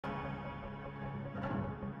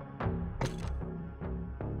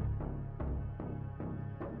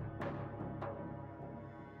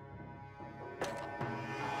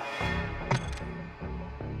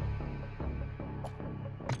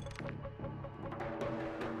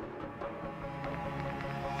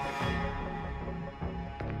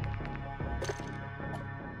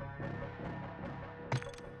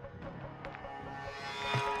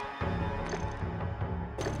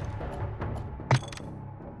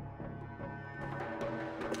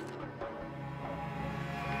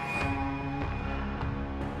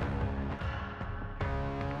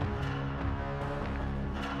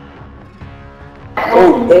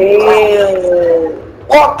Oh, damn.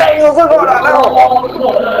 Oh, damn, agora, não.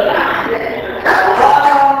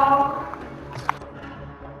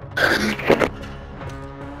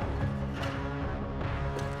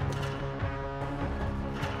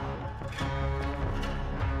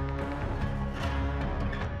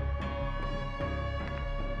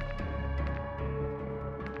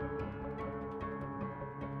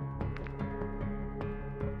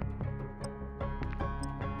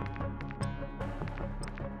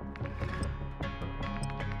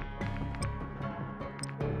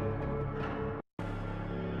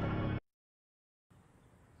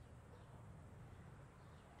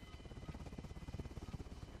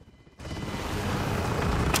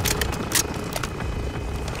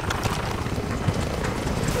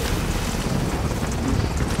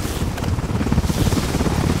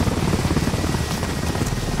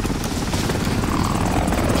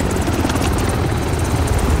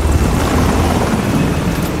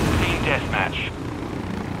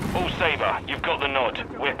 You've got the nod.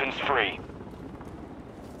 Weapons free.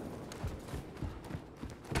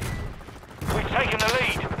 We've taken the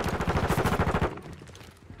lead.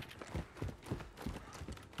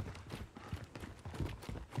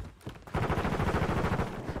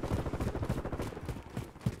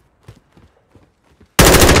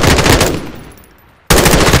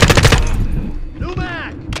 New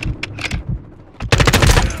mag!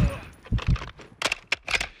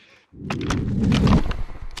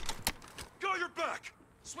 Go your back!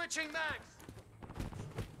 Switching mags!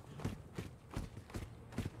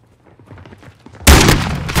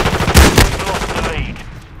 We've lost the lead.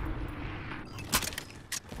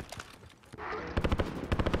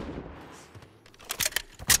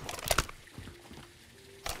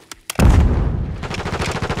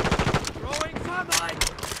 Throwing thermite!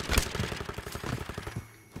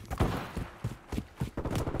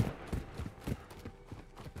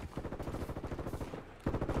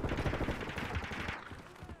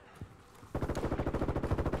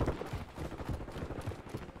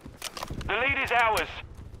 The lead is ours.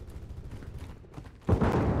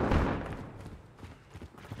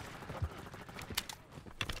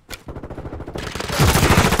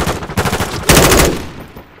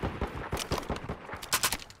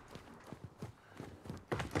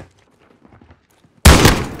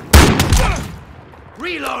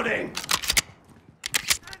 Reloading!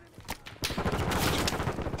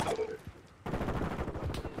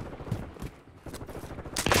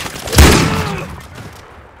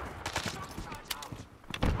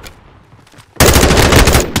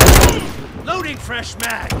 Loading fresh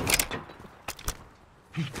mag!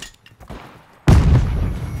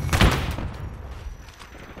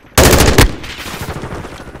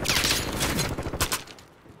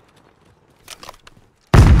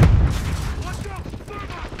 Watch out!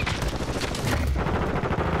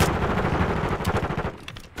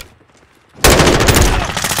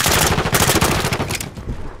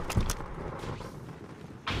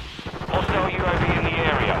 Hostile UAV in the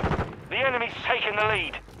area. The enemy's taken the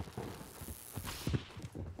lead.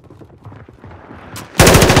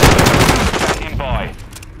 Standing by.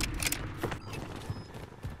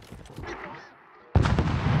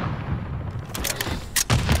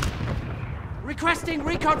 Requesting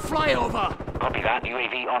recon flyover! Copy that.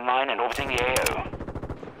 UAV online and orbiting the AO.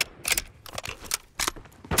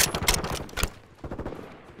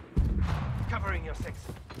 Covering your six.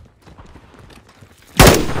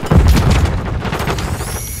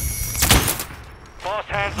 Fast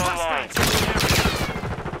hands online.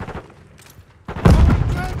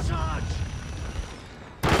 Ground charge!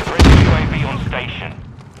 Friendly UAV on station.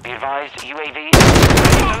 Be advised, UAV is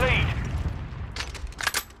taking the lead.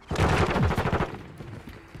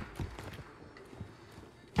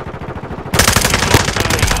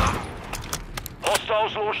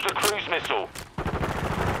 Hostiles launched a cruise missile.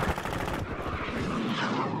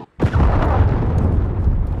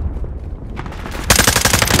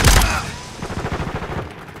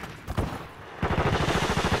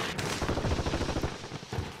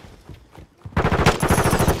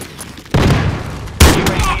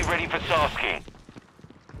 UAV ready for tasking.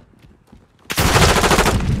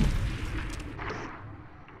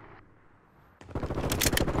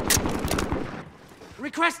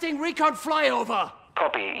 Requesting recon flyover!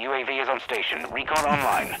 Copy. UAV is on station. Recon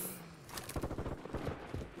online.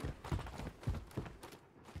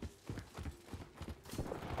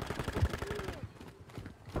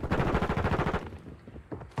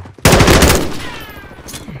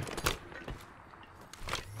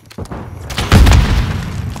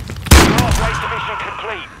 Race mission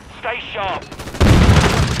complete. Stay sharp.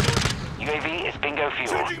 UAV is bingo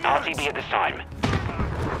fuel. RTB at this time.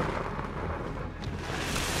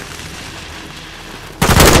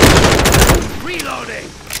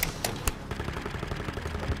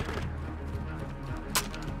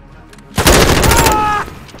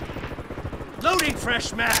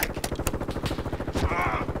 fresh mag.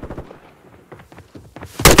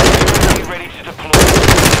 UAV ready to deploy.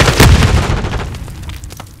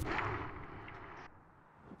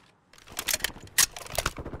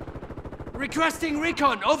 Requesting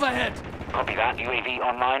recon overhead. Copy that. UAV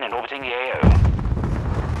online and orbiting the AO.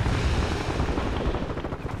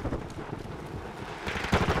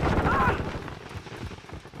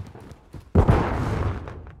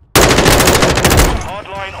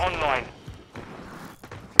 Hardline online.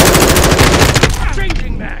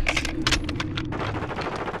 Changing mags.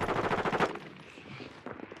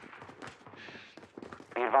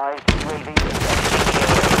 Be advised, UAV is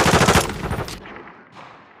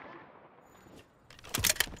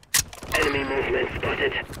Enemy movement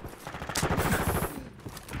spotted.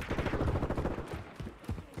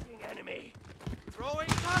 Enemy. Throwing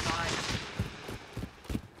carbine.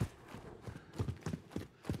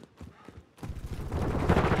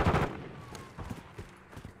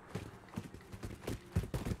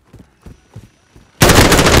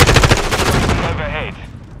 overhead.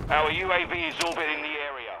 Our UAV is orbiting the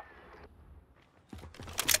area.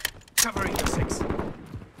 Covering your six.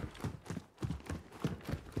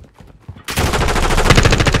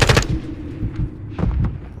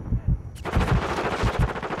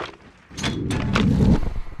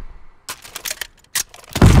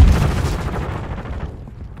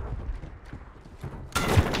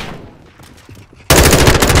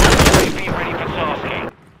 UAV ready for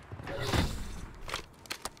tasking.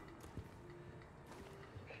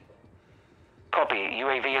 Copy.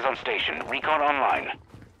 UAV is on station. Recon online.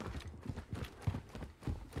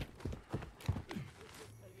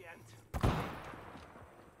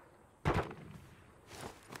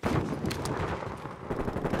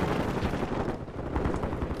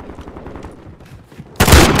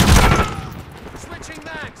 Switching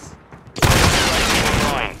mags.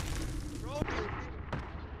 Online.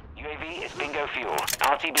 UAV is bingo fuel.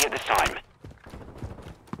 RTB at this time.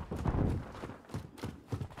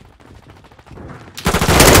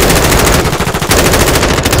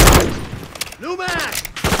 New mag.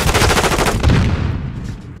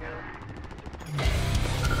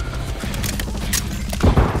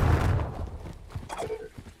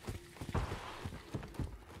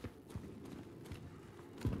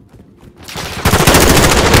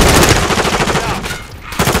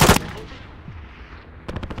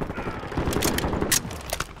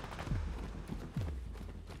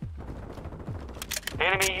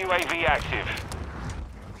 Enemy UAV active.